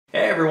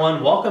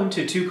everyone, welcome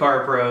to Two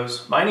Car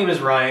Pros. My name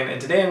is Ryan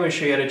and today I'm going to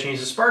show you how to change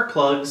the spark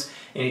plugs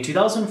in a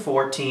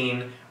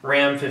 2014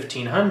 Ram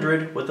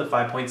 1500 with a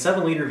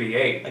 5.7 liter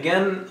V8.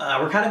 Again,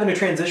 we're kind of in a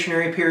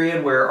transitionary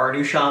period where our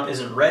new shop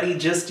isn't ready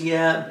just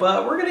yet,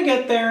 but we're going to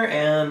get there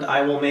and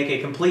I will make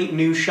a complete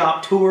new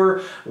shop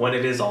tour when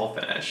it is all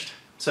finished.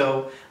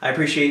 So I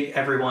appreciate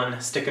everyone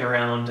sticking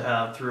around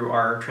through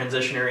our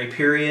transitionary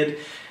period,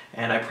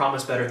 and I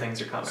promise better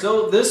things are coming.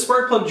 So this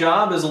spark plug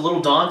job is a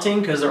little daunting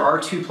because there are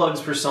 2 plugs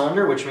per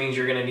cylinder, which means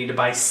you're going to need to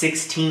buy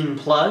 16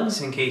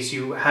 plugs. In case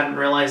you hadn't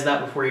realized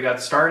that before you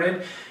got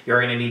started, you're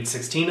going to need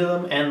 16 of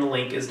them, and the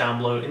link is down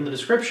below in the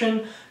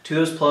description to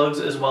those plugs,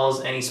 as well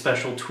as any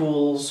special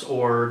tools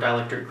or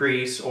dielectric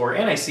grease or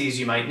anti-seize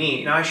you might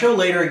need. Now I show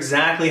later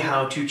exactly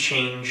how to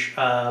change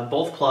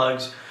both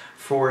plugs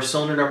for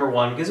cylinder number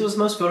 1 because it was the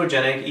most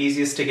photogenic,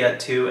 easiest to get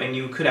to, and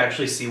you could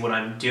actually see what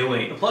I'm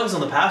doing. The plugs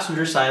on the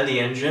passenger side of the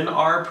engine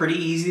are pretty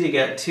easy to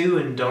get to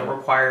and don't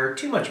require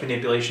too much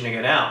manipulation to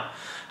get out.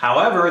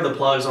 However, the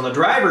plugs on the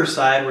driver's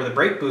side, where the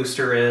brake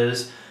booster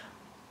is,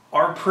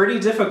 are pretty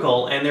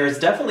difficult, and there's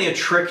definitely a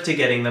trick to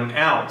getting them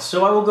out.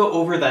 So I will go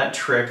over that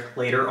trick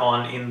later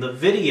on in the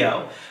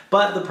video.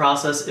 But the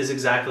process is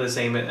exactly the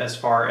same as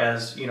far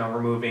as,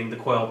 removing the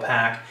coil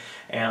pack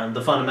and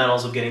the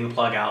fundamentals of getting the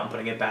plug out and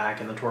putting it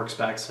back and the torque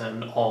specs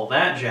and all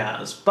that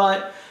jazz.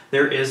 But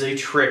there is a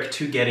trick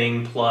to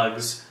getting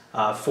plugs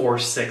 4,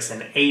 6,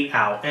 and 8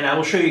 out. And I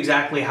will show you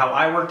exactly how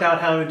I worked out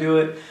how to do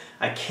it.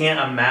 I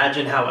can't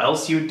imagine how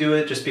else you would do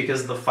it just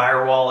because the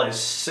firewall is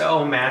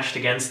so mashed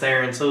against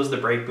there, and so is the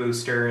brake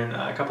booster and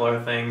a couple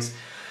other things.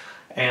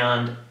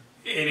 And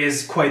it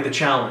is quite the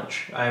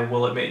challenge. I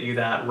will admit you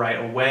that right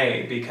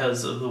away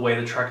because of the way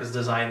the truck is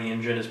designed. The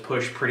engine is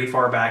pushed pretty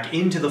far back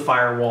into the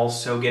firewall,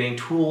 so getting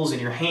tools in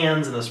your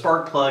hands and the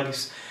spark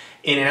plugs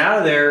in and out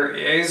of there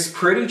is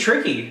pretty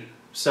tricky.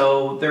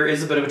 So there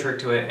is a bit of a trick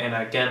to it, and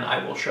again,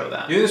 I will show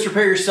that. Doing this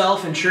repair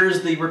yourself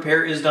ensures the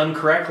repair is done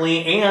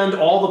correctly and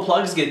all the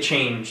plugs get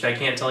changed. I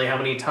can't tell you how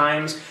many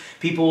times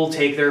people will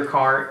take their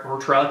car or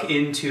truck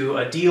into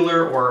a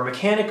dealer or a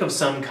mechanic of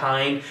some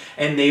kind,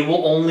 and they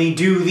will only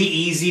do the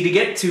easy to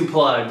get to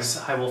plugs.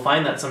 I will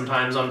find that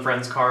sometimes on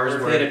friends' cars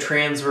where they had a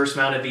transverse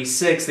mounted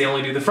V6, they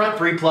only do the front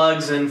 3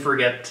 plugs and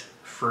forget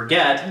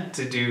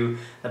to do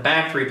the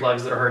back 3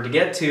 plugs that are hard to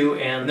get to,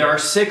 and there are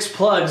 6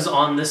 plugs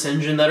on this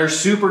engine that are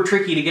super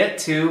tricky to get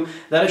to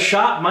that a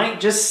shop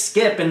might just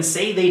skip and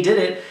say they did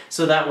it,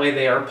 so that way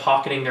they are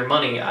pocketing their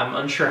money. I'm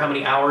unsure how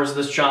many hours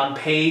this job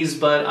pays,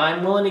 but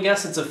I'm willing to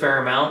guess it's a fair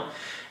amount,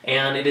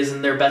 and it is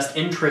in their best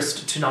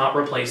interest to not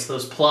replace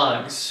those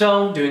plugs.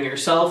 So doing it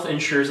yourself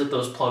ensures that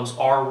those plugs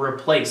are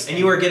replaced, and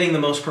you are getting the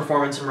most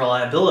performance and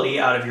reliability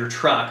out of your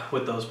truck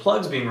with those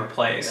plugs being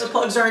replaced. The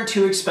plugs aren't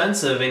too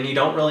expensive, and you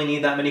don't really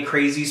need that many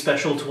crazy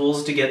special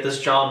tools to get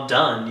this job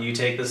done. You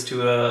take this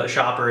to a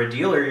shop or a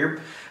dealer,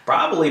 you're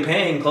probably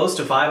paying close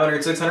to $500,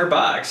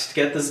 $600 to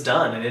get this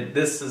done, and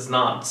this is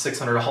not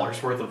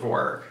 $600 worth of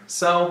work.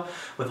 So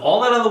with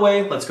all that out of the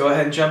way, let's go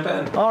ahead and jump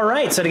in. All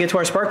right, so to get to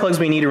our spark plugs,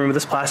 we need to remove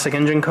this plastic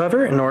engine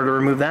cover. In order to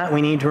remove that,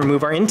 we need to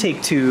remove our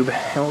intake tube.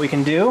 And what we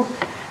can do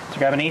is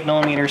grab an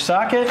 8mm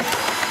socket,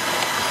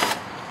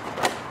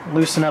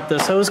 loosen up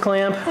this hose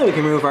clamp, and we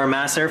can remove our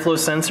mass airflow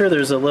sensor.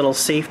 There's a little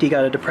safety you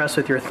gotta depress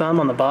with your thumb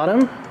on the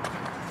bottom.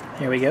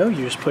 There we go,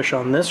 you just push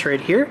on this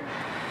right here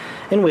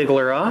and wiggle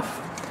her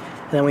off.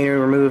 And then we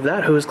remove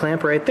that hose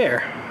clamp right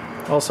there.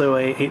 Also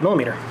a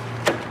 8mm.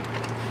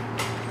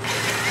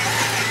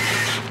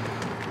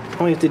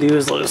 All we have to do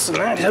is loosen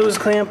that hose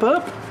clamp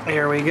up.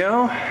 There we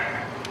go.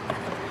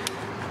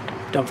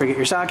 Don't forget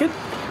your socket.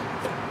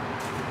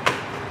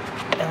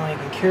 And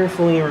we can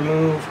carefully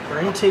remove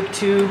our intake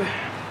tube.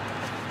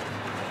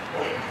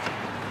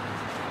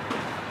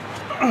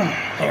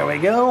 There we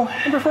go.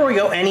 And before we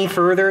go any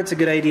further, it's a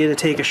good idea to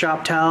take a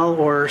shop towel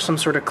or some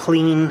sort of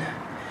clean,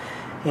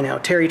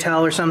 terry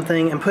towel or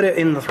something, and put it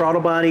in the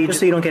throttle body just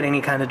so you don't get any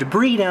kind of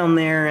debris down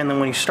there, and then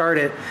when you start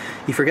it,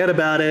 you forget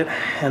about it,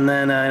 and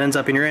then it ends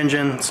up in your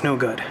engine. It's no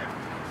good.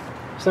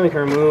 So then we can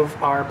remove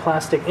our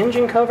plastic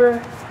engine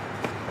cover.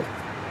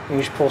 You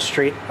just pull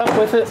straight up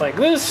with it like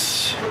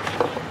this,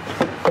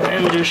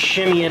 and just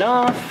shimmy it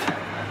off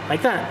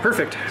like that.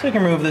 Perfect. So we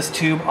can remove this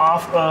tube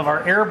off of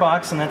our air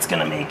box, and that's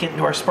going to make it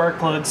into our spark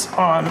plugs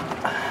on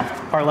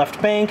our left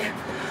bank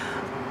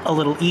a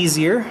little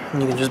easier,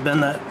 and you can just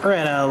bend that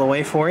right out of the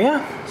way for you.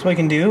 So what we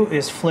can do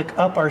is flick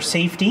up our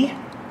safety,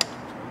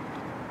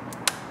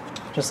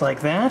 just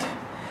like that,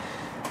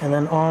 and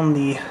then on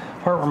the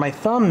part where my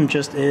thumb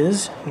just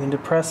is, you can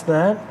depress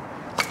that.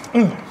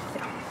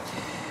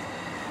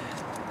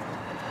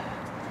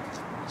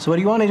 So what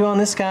you want to do on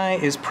this guy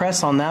is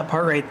press on that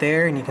part right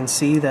there, and you can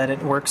see that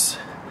it works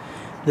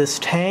this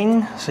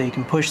tang, so you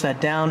can push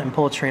that down and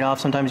pull it straight off.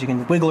 Sometimes you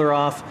can wiggle her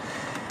off.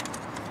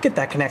 Get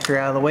that connector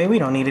out of the way, we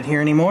don't need it here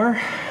anymore.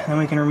 Then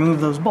we can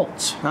remove those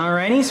bolts.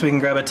 Alrighty, so we can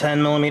grab a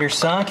 10mm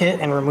socket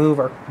and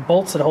remove our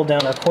bolts that hold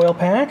down our coil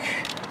pack.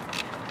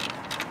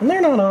 And they're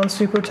not on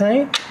super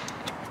tight.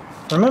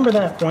 Remember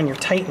that when you're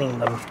tightening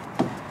them.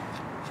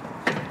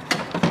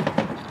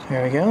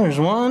 There we go, there's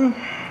one.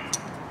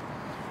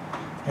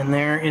 And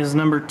there is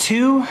number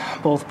 2,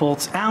 both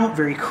bolts out,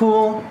 very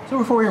cool. So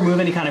before we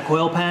remove any kind of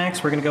coil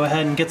packs, we're gonna go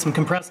ahead and get some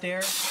compressed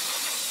air.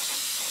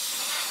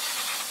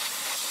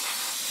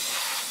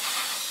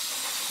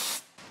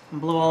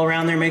 And blow all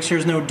around there, make sure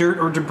there's no dirt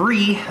or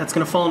debris that's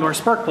gonna fall into our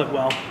spark plug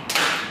well.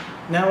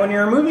 Now when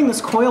you're removing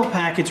this coil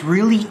pack, it's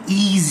really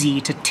easy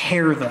to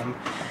tear them.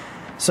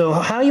 So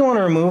how you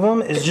wanna remove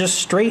them is just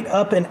straight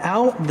up and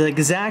out, the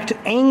exact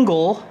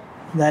angle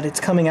that it's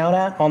coming out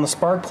at on the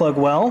spark plug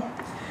well,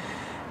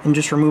 and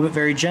just remove it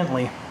very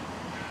gently.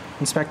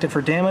 Inspect it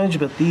for damage,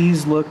 but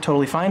these look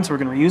totally fine, so we're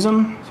gonna reuse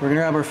them. So we're gonna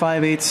grab our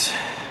 5/8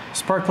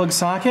 spark plug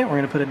socket, we're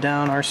gonna put it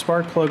down our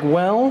spark plug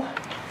well,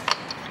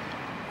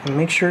 and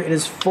make sure it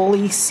is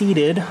fully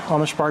seated on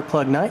the spark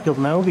plug nut. You'll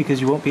know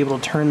because you won't be able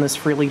to turn this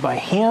freely by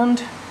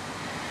hand.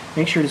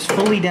 Make sure it is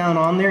fully down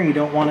on there. You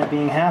don't want it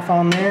being half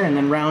on there and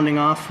then rounding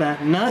off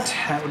that nut.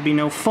 That would be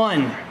no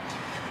fun.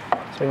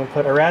 So we can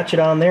put a ratchet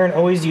on there, and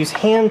always use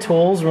hand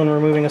tools when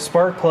removing a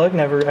spark plug,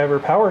 never ever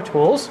power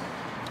tools.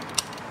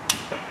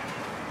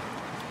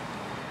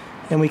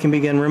 And we can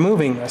begin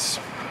removing this.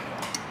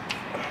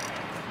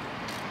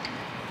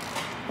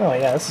 Oh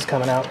yeah, this is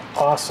coming out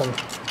awesome.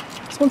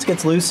 So once it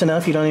gets loose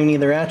enough, you don't even need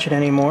the ratchet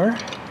anymore.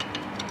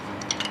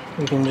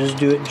 You can just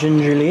do it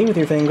gingerly with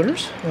your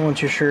fingers. And once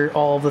you're sure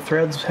all of the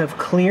threads have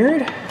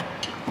cleared,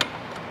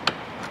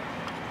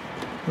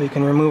 we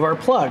can remove our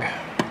plug.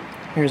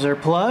 Here's our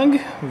plug,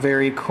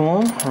 very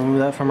cool. Remove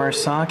that from our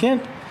socket.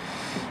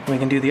 And we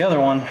can do the other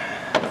one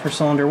for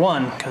cylinder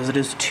 1, because it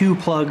is 2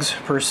 plugs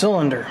per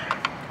cylinder.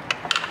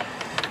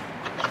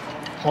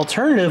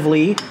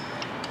 Alternatively,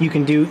 you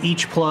can do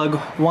each plug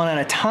one at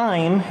a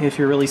time if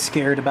you're really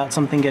scared about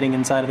something getting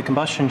inside of the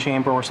combustion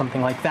chamber or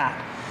something like that.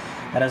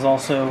 That is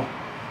also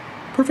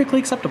perfectly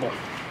acceptable.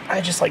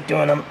 I just like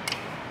doing them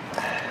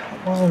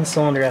one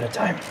cylinder at a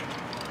time.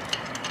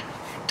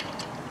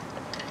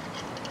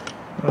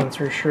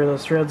 Once we're sure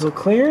those threads look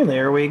clear,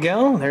 there we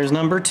go. There's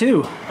number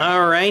 2.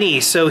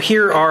 Alrighty, so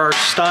here are our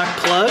stock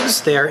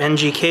plugs. They are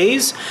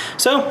NGKs.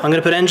 So I'm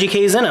gonna put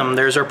NGKs in them.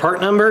 There's our part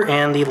number,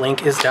 and the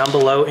link is down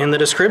below in the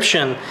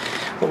description.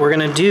 What we're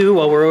gonna do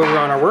while we're over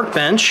on our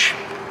workbench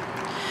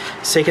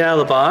is take it out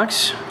of the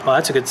box. Oh,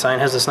 that's a good sign.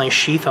 It has this nice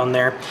sheath on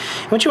there.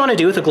 And what you want to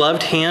do with a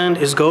gloved hand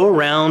is go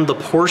around the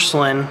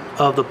porcelain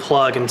of the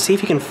plug and see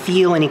if you can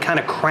feel any kind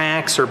of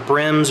cracks or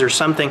brims or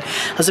something.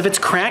 As if it's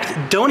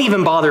cracked, don't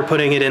even bother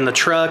putting it in the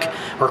truck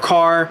or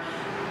car.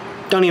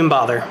 Don't even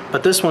bother.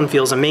 But this one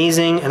feels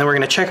amazing. And then we're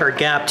going to check our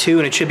gap too,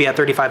 and it should be at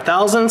 35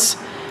 thousandths.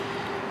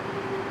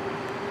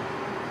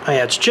 Oh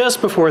yeah, it's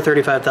just before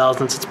 35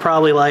 thousandths. It's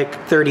probably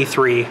like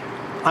 33.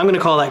 I'm going to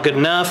call that good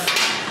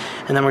enough.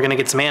 And then we're going to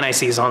get some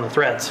anti-seize on the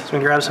threads. So we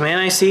can grab some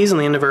anti-seize on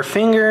the end of our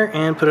finger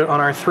and put it on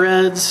our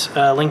threads.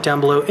 Link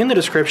down below in the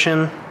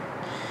description.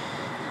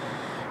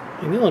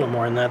 Maybe a little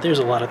more than that. There's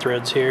a lot of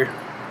threads here.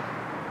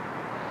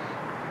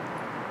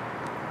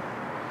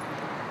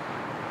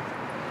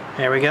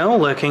 There we go,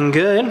 looking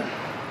good.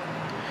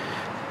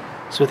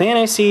 So with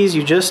anti-seize,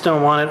 you just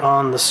don't want it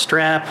on the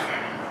strap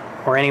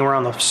or anywhere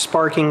on the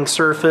sparking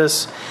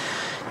surface.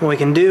 What we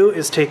can do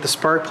is take the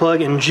spark plug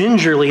and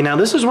gingerly, now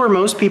this is where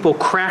most people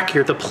crack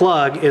the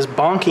plug, is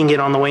bonking it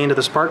on the way into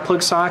the spark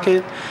plug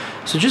socket.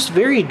 So just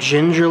very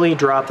gingerly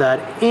drop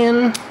that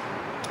in.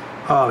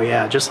 Oh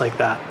yeah, just like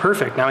that.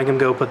 Perfect. Now we can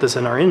go put this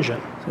in our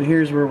engine. So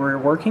here's where we're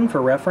working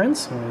for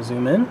reference. I'm gonna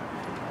zoom in.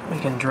 We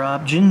can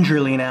drop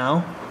gingerly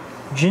now.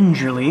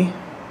 Gingerly.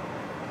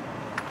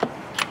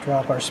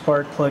 Drop our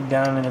spark plug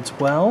down in its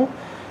well.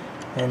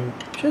 And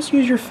just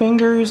use your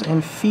fingers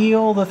and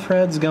feel the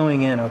threads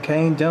going in,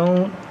 okay?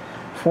 Don't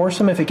force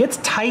them. If it gets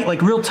tight,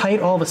 like real tight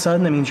all of a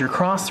sudden, that means you're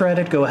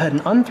cross-threaded. Go ahead and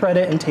unthread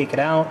it and take it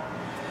out.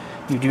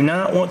 You do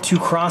not want to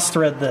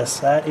cross-thread this.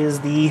 That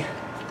is the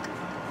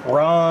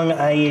wrong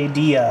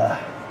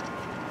idea.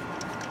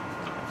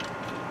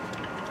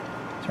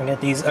 So we're gonna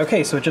get these,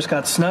 okay, so it just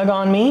got snug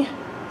on me.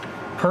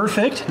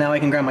 Perfect, now I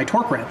can grab my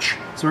torque wrench.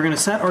 So we're gonna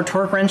set our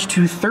torque wrench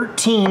to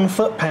 13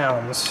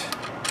 foot-pounds.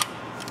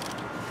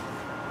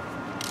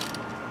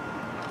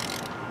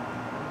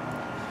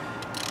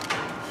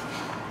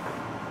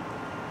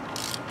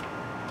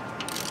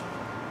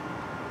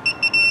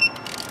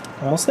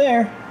 Almost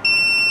there.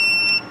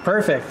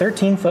 Perfect,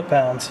 13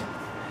 foot-pounds.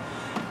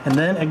 And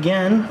then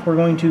again, we're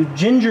going to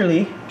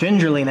gingerly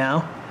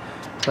now,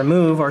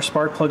 remove our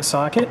spark plug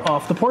socket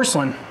off the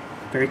porcelain.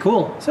 Very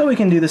cool. So we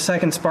can do the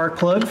second spark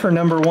plug for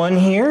number 1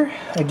 here.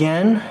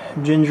 Again,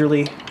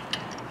 gingerly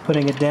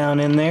putting it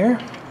down in there,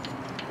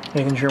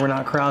 making sure we're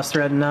not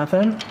cross-threading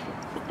nothing.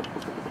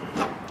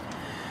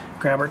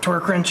 Grab our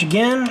torque wrench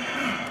again.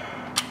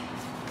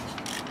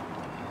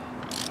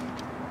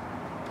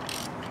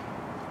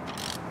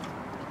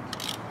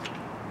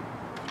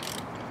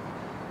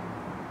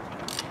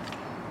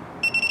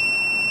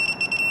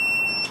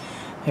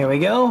 Here we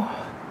go,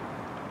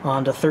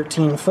 on to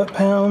 13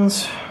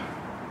 foot-pounds,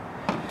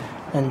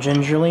 and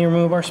gingerly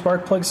remove our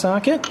spark plug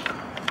socket.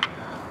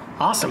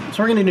 Awesome, so what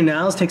we're gonna do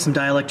now is take some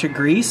dielectric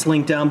grease,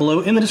 link down below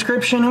in the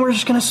description, and we're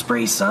just gonna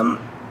spray some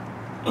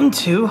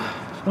into,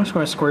 I'm just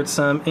going to squirt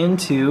some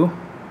into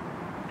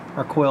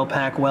our coil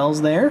pack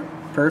wells there.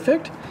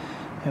 Perfect.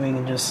 And we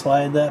can just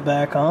slide that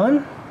back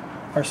on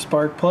our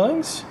spark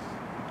plugs.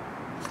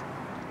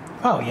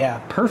 Oh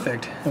yeah,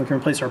 perfect. And we can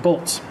replace our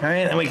bolts. All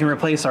right, then we can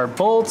replace our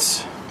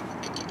bolts.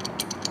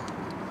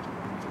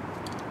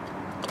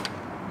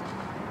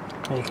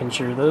 Making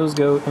sure those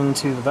go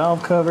into the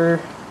valve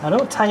cover. Now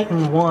don't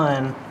tighten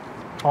one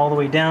all the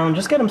way down.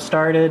 Just get them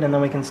started and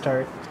then we can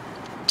start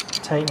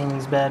tightening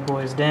these bad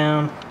boys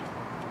down.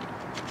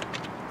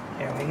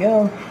 There we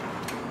go.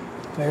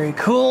 Very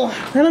cool.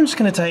 And I'm just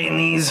gonna tighten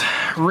these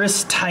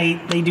wrist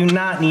tight. They do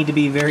not need to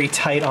be very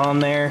tight on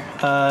there.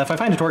 If I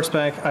find a torque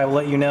spec, I will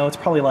let you know. It's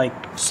probably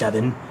like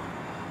 7.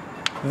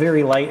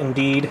 Very light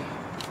indeed.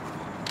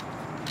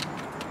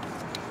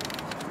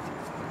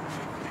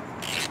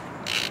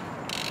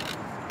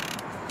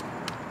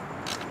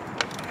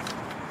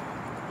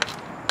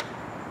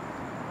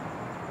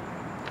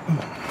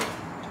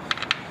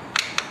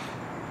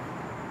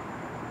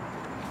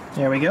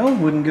 There we go,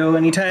 wouldn't go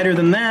any tighter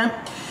than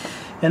that.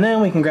 And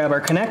then we can grab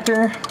our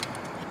connector,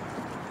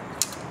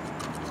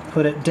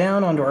 put it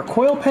down onto our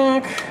coil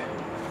pack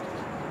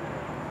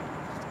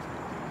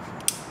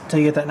until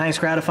you get that nice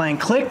gratifying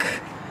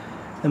click.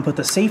 Then put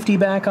the safety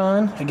back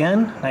on,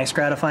 again, nice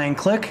gratifying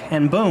click,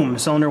 and boom,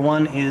 cylinder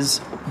 1 is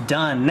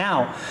done.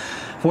 Now,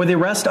 for the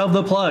rest of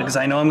the plugs,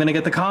 I know I'm gonna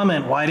get the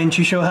comment, why didn't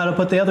you show how to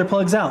put the other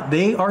plugs out?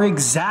 They are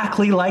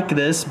exactly like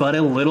this, but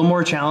a little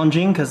more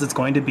challenging because it's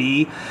going to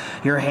be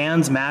your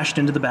hands mashed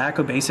into the back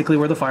of basically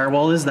where the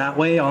firewall is, that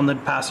way on the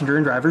passenger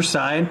and driver's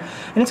side,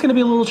 and it's gonna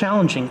be a little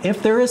challenging.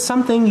 If there is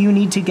something you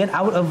need to get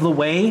out of the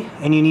way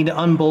and you need to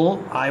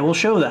unbolt, I will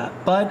show that.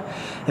 But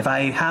if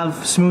I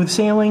have smooth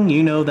sailing,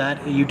 you know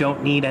that you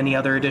don't need any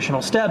other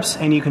additional steps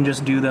and you can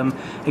just do them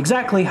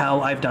exactly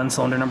how I've done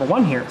cylinder number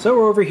 1 here. So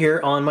we're over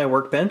here on my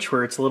workbench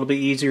where it's a little bit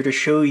easier to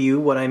show you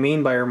what I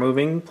mean by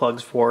removing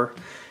plugs 4,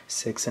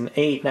 6, and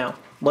 8. Now,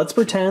 let's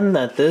pretend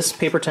that this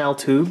paper towel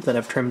tube that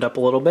I've trimmed up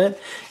a little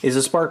bit is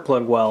a spark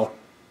plug well.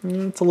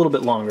 It's a little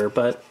bit longer,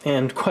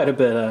 and quite a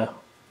bit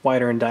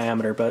wider in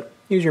diameter, but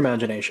use your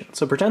imagination.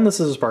 So pretend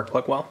this is a spark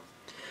plug well.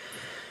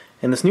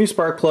 And this new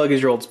spark plug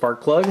is your old spark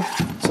plug,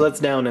 so that's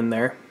down in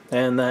there,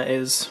 and that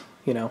is,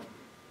 you know,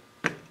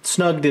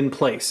 snugged in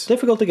place.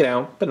 Difficult to get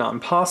out, but not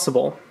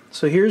impossible.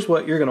 So here's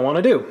what you're going to want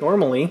to do.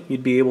 Normally,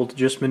 you'd be able to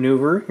just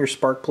maneuver your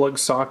spark plug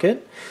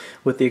socket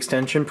with the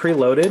extension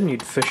preloaded, and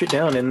you'd fish it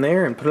down in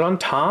there and put it on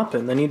top,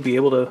 and then you'd be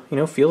able to, you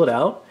know, feel it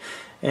out,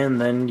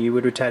 and then you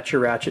would attach your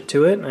ratchet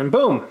to it, and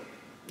boom,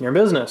 you're in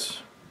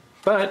business.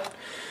 But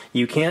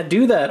you can't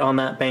do that on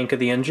that bank of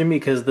the engine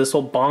because this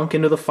will bonk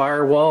into the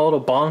firewall,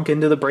 it'll bonk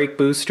into the brake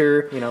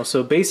booster, you know,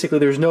 so basically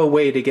there's no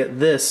way to get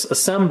this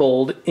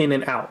assembled in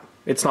and out.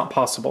 It's not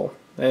possible.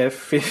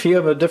 If you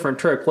have a different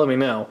trick, let me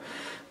know.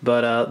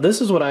 But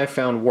this is what I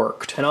found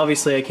worked. And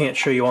obviously I can't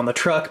show you on the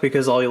truck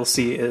because all you'll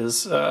see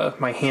is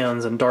my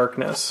hands and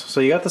darkness.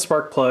 So you got the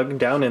spark plug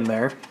down in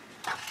there.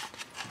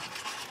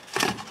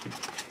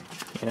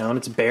 You know, and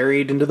it's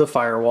buried into the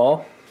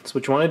firewall. So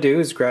what you want to do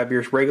is grab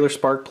your regular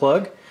spark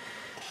plug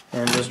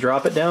and just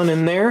drop it down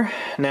in there.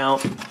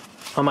 Now,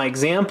 on my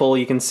example,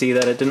 you can see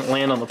that it didn't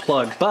land on the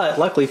plug, but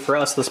luckily for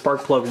us, the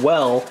spark plug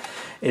well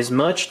is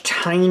much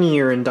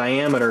tinier in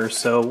diameter,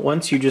 so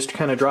once you just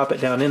kind of drop it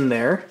down in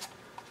there,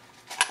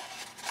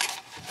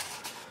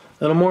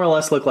 it'll more or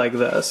less look like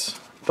this,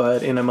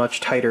 but in a much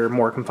tighter,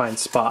 more confined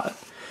spot.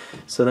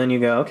 So then you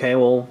go, okay,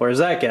 well, where does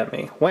that get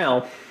me?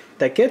 Well,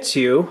 that gets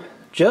you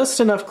just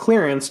enough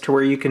clearance to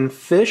where you can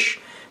fish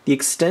the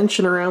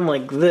extension around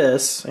like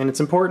this, and it's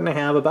important to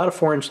have about a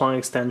 4-inch long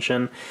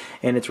extension,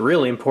 and it's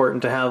really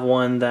important to have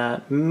one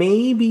that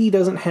maybe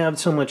doesn't have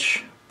so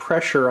much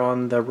pressure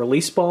on the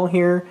release ball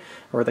here,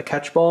 or the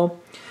catch ball.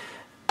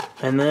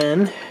 And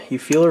then you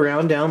feel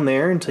around down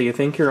there until you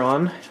think you're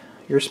on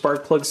your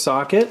spark plug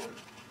socket,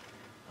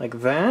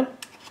 like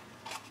that,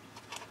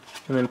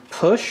 and then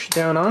push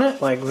down on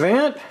it like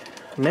that.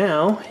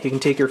 Now you can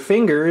take your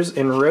fingers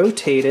and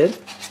rotate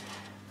it.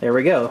 There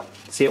we go.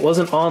 See, it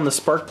wasn't on the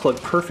spark plug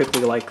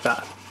perfectly like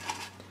that.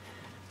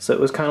 So it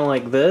was kind of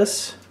like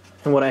this,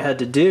 and what I had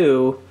to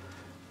do,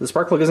 the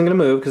spark plug isn't going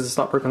to move because it's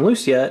not broken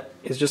loose yet,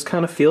 is just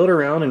kind of feel it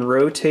around and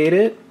rotate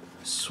it,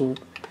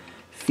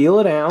 feel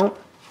it out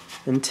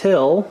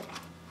until,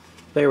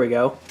 there we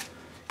go,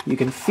 you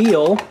can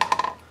feel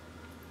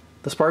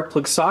the spark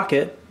plug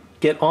socket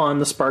get on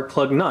the spark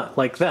plug nut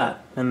like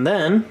that. And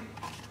then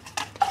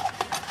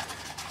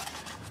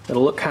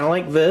it'll look kind of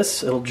like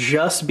this. It'll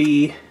just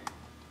be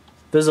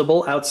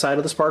visible outside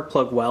of the spark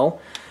plug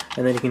well,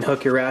 and then you can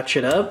hook your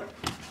ratchet up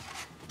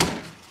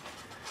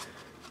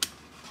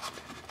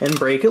and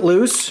break it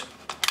loose.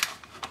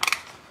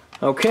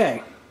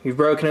 Okay, you've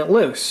broken it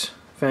loose.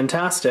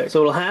 Fantastic. So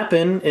what'll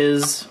happen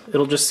is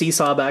it'll just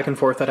seesaw back and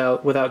forth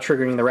without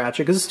triggering the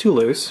ratchet because it's too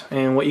loose.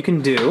 And what you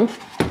can do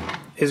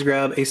is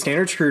grab a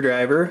standard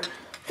screwdriver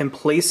and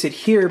place it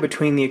here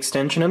between the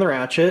extension and the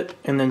ratchet,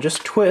 and then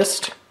just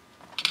twist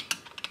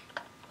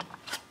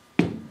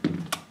to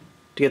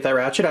get that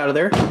ratchet out of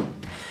there.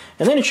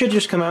 And then it should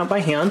just come out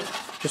by hand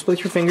just with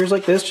your fingers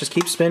like this. Just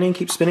keep spinning,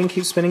 keep spinning,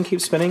 keep spinning,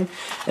 keep spinning.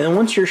 And then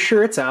once you're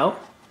sure it's out,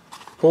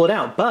 pull it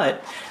out.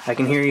 But I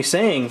can hear you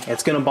saying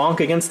it's going to bonk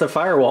against the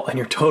firewall, and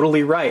you're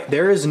totally right.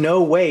 There is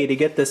no way to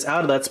get this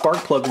out of that spark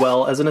plug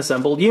well as an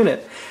assembled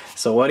unit.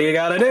 So what do you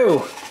got to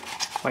do?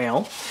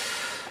 Well,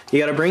 you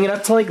got to bring it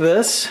up to like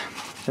this.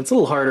 It's a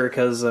little harder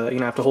because you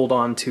have to hold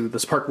on to the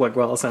spark plug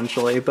well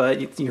essentially,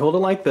 but you hold it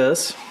like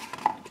this.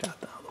 Get out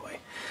of the way.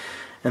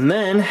 And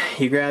then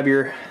you grab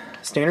your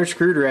standard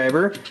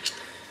screwdriver,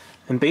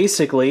 and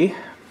basically,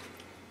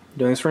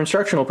 doing this for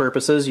instructional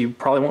purposes, you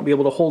probably won't be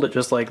able to hold it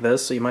just like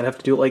this, so you might have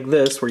to do it like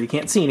this where you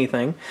can't see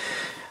anything.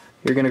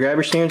 You're going to grab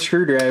your standard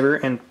screwdriver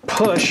and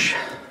push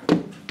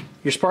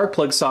your spark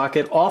plug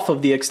socket off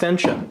of the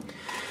extension.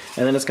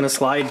 And then it's going to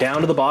slide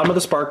down to the bottom of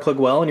the spark plug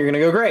well, and you're going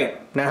to go, great,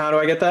 now how do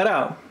I get that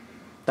out?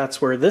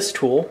 That's where this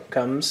tool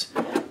comes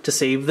to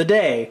save the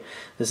day.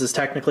 This is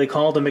technically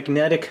called a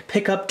magnetic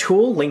pickup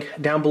tool, link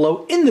down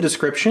below in the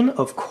description.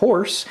 Of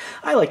course,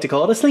 I like to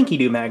call it a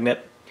Slinky-Doo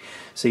magnet.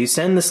 So you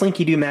send the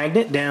Slinky-Doo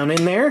magnet down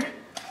in there,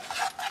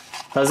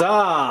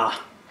 huzzah!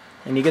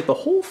 And you get the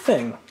whole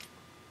thing.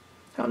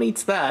 How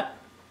neat's that?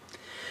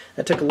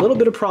 That took a little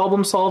bit of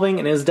problem solving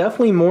and is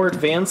definitely more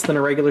advanced than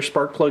a regular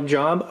spark plug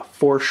job,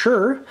 for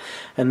sure.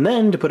 And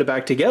then to put it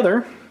back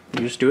together,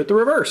 you just do it the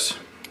reverse.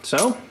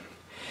 So,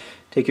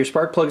 take your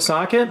spark plug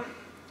socket,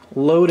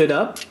 load it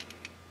up.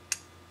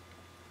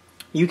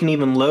 You can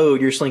even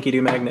load your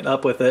Slinky-Doo magnet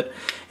up with it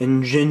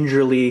and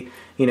gingerly,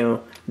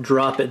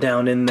 drop it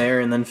down in there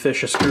and then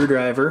fish a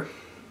screwdriver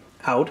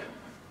out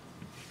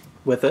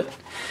with it.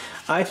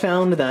 I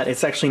found that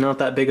it's actually not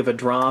that big of a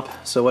drop,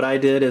 so what I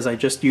did is I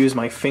just used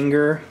my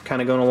finger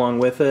kind of going along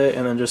with it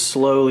and then just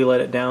slowly let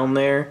it down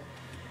there.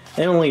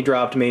 It only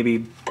dropped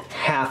maybe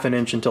 ½ an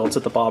inch until it's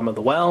at the bottom of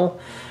the well,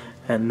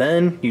 and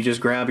then you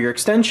just grab your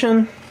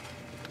extension,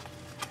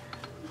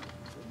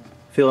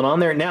 feel it on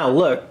there. Now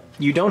look,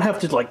 you don't have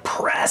to like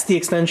press the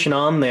extension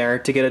on there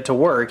to get it to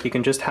work. You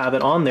can just have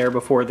it on there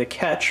before the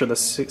catch or the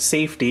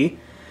safety,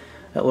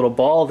 that little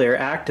ball there,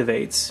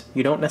 activates.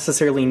 You don't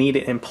necessarily need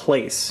it in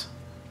place.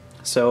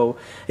 So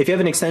if you have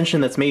an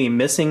extension that's maybe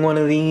missing one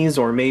of these,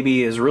 or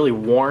maybe is really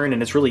worn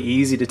and it's really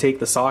easy to take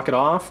the socket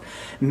off,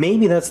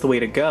 maybe that's the way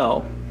to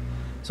go.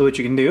 So what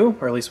you can do,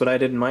 or at least what I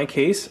did in my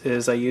case,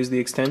 is I used the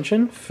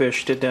extension,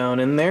 fished it down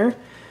in there,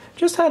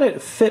 just had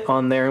it fit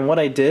on there, and what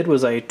I did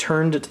was I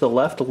turned it to the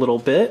left a little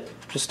bit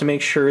just to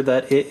make sure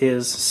that it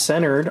is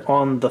centered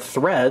on the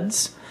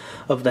threads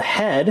of the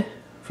head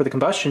for the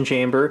combustion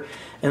chamber,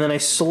 and then I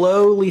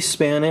slowly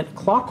span it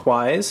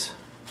clockwise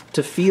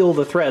to feel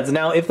the threads.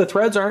 Now if the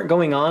threads aren't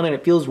going on and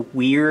it feels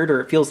weird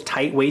or it feels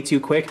tight way too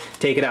quick,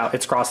 take it out.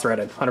 It's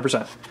cross-threaded,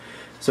 100%.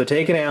 So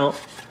take it out,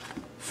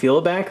 feel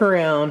it back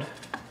around,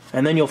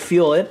 and then you'll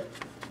feel it.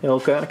 It'll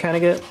kind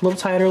of get a little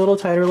tighter, a little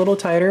tighter, a little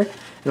tighter,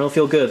 and it'll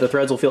feel good. The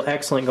threads will feel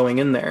excellent going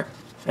in there.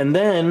 And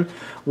then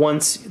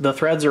once the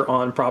threads are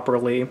on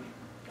properly,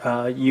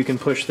 you can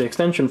push the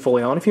extension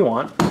fully on if you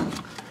want,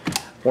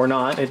 or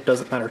not. It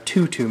doesn't matter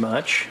too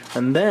much.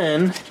 And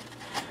then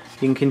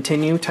you can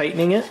continue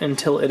tightening it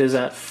until it is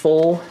at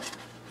full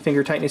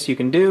finger tightness you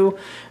can do.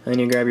 And then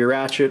you grab your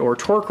ratchet or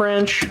torque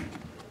wrench.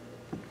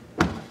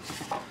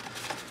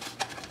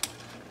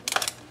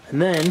 And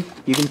then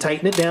you can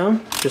tighten it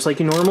down just like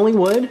you normally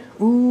would.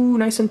 Ooh,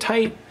 nice and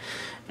tight.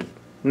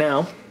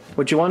 Now,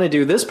 what you want to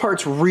do, this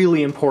part's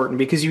really important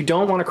because you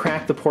don't want to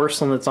crack the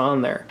porcelain that's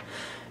on there.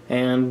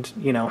 And,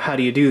 how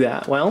do you do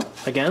that? Well,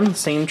 again,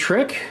 same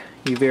trick.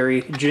 You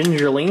very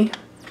gingerly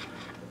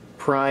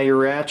pry your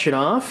ratchet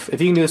off.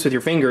 If you can do this with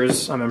your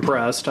fingers, I'm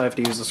impressed. I have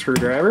to use a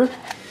screwdriver.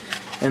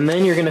 And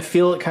then you're going to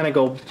feel it kind of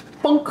go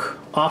bonk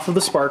off of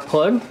the spark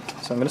plug.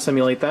 So I'm going to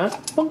simulate that.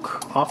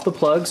 Bonk off the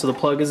plug, so the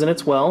plug is in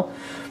its well.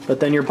 But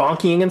then you're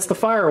bonking against the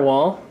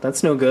firewall.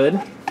 That's no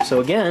good.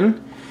 So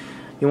again,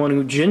 you want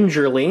to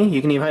gingerly,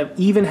 you can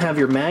even have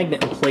your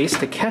magnet in place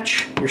to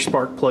catch your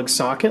spark plug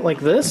socket like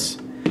this.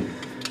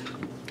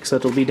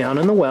 Except it'll be down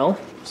in the well.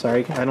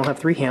 Sorry, I don't have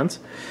 3 hands.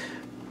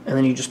 And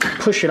then you just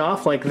push it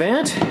off like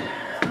that,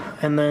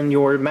 and then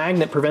your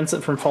magnet prevents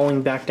it from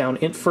falling back down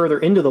further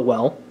into the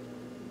well.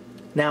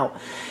 Now,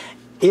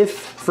 if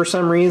for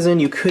some reason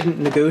you couldn't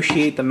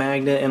negotiate the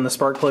magnet and the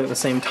spark plug at the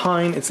same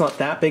time, it's not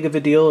that big of a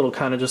deal. It'll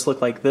kind of just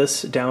look like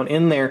this down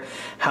in there.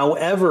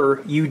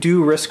 However, you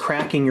do risk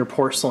cracking your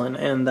porcelain,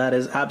 and that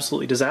is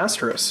absolutely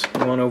disastrous.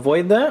 You want to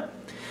avoid that.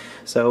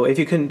 So if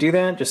you couldn't do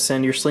that, just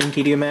send your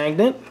Slinky-Doo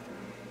magnet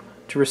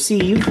to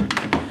receive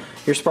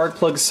your spark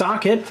plug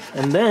socket,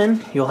 and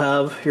then you'll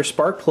have your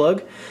spark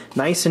plug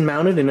nice and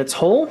mounted in its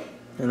hole,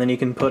 and then you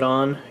can put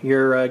on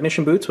your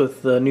ignition boots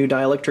with the new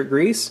dielectric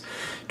grease,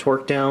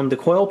 torque down the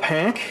coil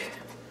pack,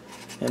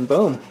 and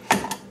boom.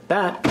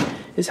 That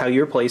is how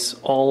you replace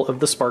all of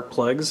the spark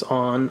plugs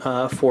on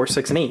 4,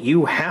 6, and 8.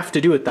 You have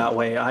to do it that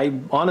way. I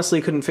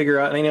honestly couldn't figure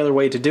out any other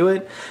way to do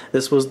it.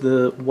 This was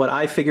what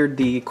I figured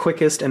the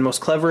quickest and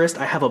most cleverest.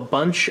 I have a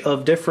bunch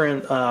of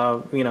different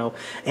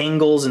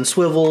angles and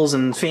swivels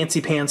and fancy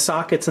pan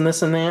sockets and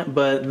this and that,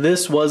 but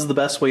this was the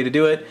best way to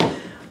do it.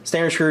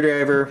 Standard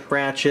screwdriver,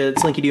 ratchet,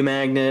 Slinky-Doo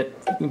magnet,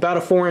 about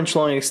a 4-inch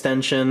long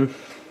extension.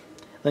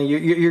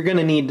 You're going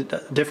to need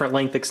different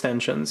length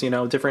extensions,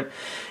 different,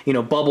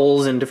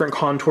 bubbles and different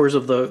contours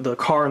of the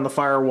car and the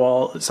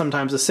firewall.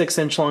 Sometimes a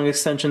 6-inch long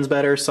extension's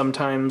better,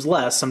 sometimes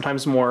less,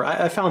 sometimes more.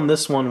 I found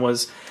this one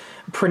was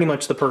pretty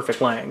much the perfect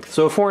length.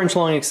 So a 4-inch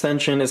long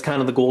extension is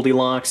kind of the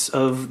Goldilocks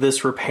of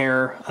this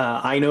repair,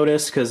 I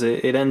noticed, because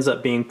it ends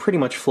up being pretty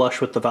much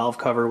flush with the valve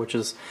cover, which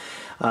is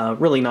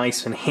really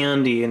nice and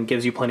handy and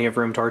gives you plenty of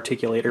room to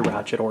articulate a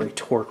ratchet or a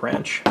torque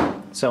wrench.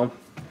 So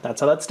that's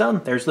how that's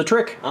done. There's the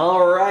trick.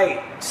 All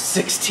right,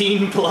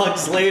 16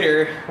 plugs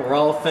later, we're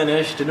all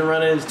finished. Didn't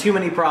run into too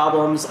many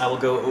problems. I will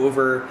go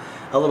over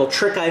a little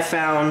trick I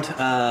found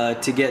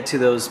to get to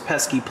those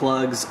pesky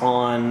plugs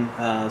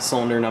on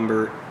cylinder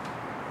number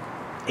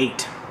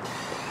 8.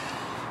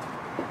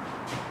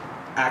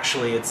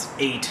 Actually, it's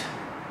 8,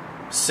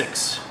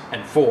 6,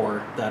 and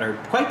 4 that are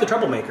quite the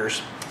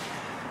troublemakers.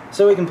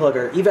 So we can plug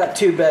our evap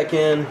tube back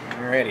in.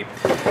 Alrighty.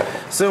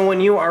 So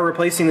when you are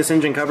replacing this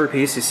engine cover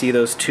piece, you see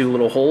those 2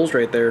 little holes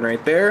right there and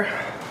right there.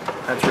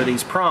 That's where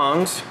these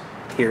prongs,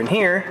 here and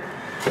here,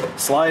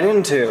 slide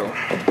into.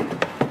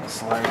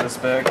 Slide this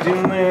back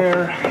in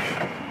there.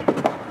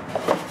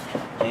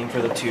 Aim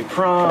for the 2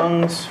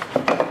 prongs.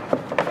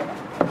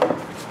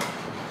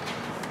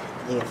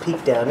 You can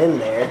peek down in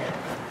there.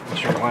 Make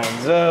sure it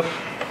lines up.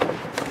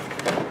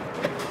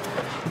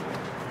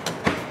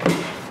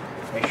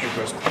 Make sure it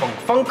goes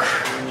funk,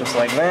 just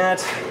like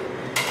that.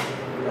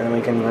 And then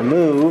we can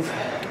remove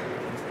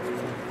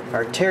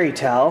our terry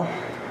towel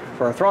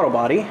for our throttle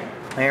body.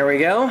 There we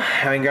go.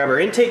 Now we can grab our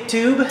intake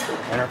tube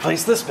and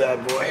replace this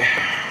bad boy.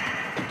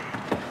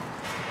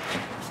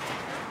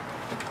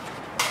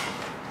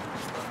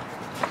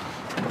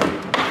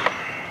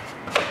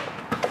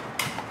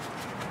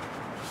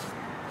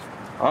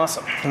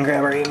 Awesome. And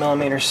grab our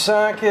 8mm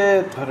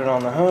socket, put it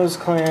on the hose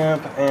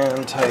clamp,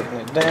 and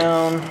tighten it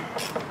down.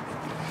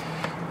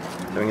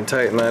 So we can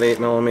tighten that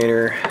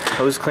 8mm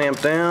hose clamp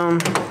down.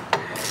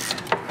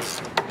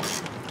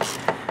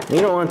 You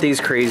don't want these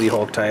crazy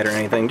Hulk tight or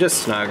anything,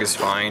 just snug is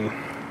fine.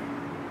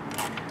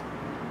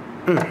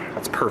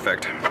 That's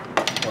perfect.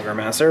 Plug our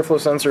mass airflow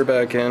sensor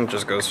back in,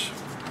 just goes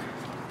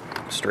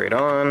straight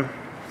on.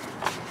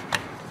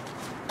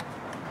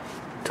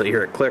 Until you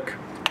hear it click,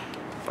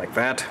 like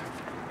that.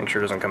 Make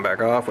sure it doesn't come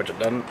back off, which it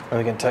doesn't. And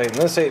we can tighten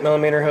this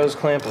 8mm hose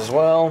clamp as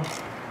well.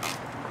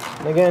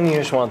 And again, you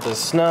just want this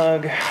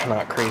snug,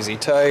 not crazy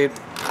tight.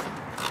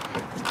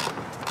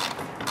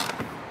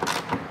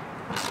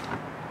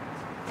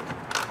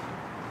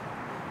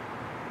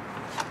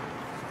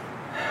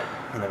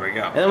 And there we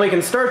go. And then we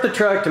can start the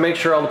truck to make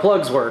sure all the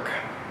plugs work.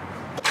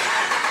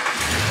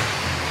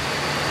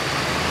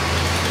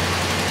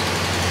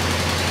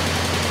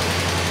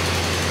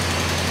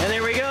 And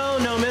there we go,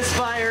 no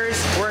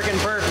misfires, working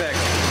perfect.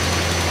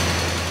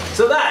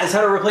 So that is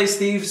how to replace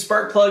the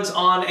spark plugs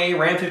on a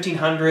Ram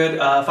 1500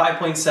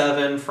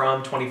 5.7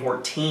 from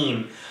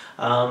 2014.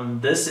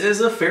 This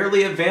is a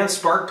fairly advanced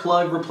spark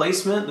plug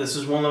replacement. This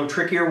is one of the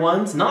trickier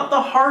ones. Not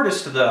the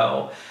hardest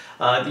though.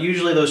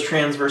 Usually those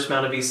transverse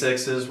mounted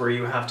V6s where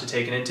you have to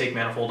take an intake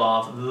manifold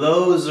off,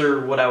 those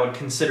are what I would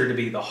consider to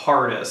be the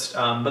hardest.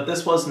 But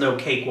this was no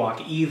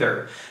cakewalk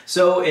either.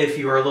 So if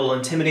you are a little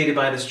intimidated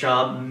by this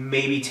job,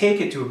 maybe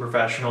take it to a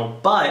professional.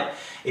 But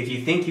if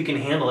you think you can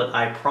handle it,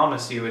 I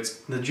promise you,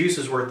 the juice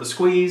is worth the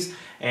squeeze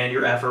and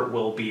your effort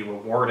will be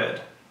rewarded.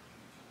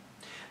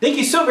 Thank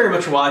you so very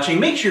much for watching.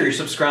 Make sure you're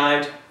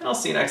subscribed and I'll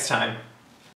see you next time.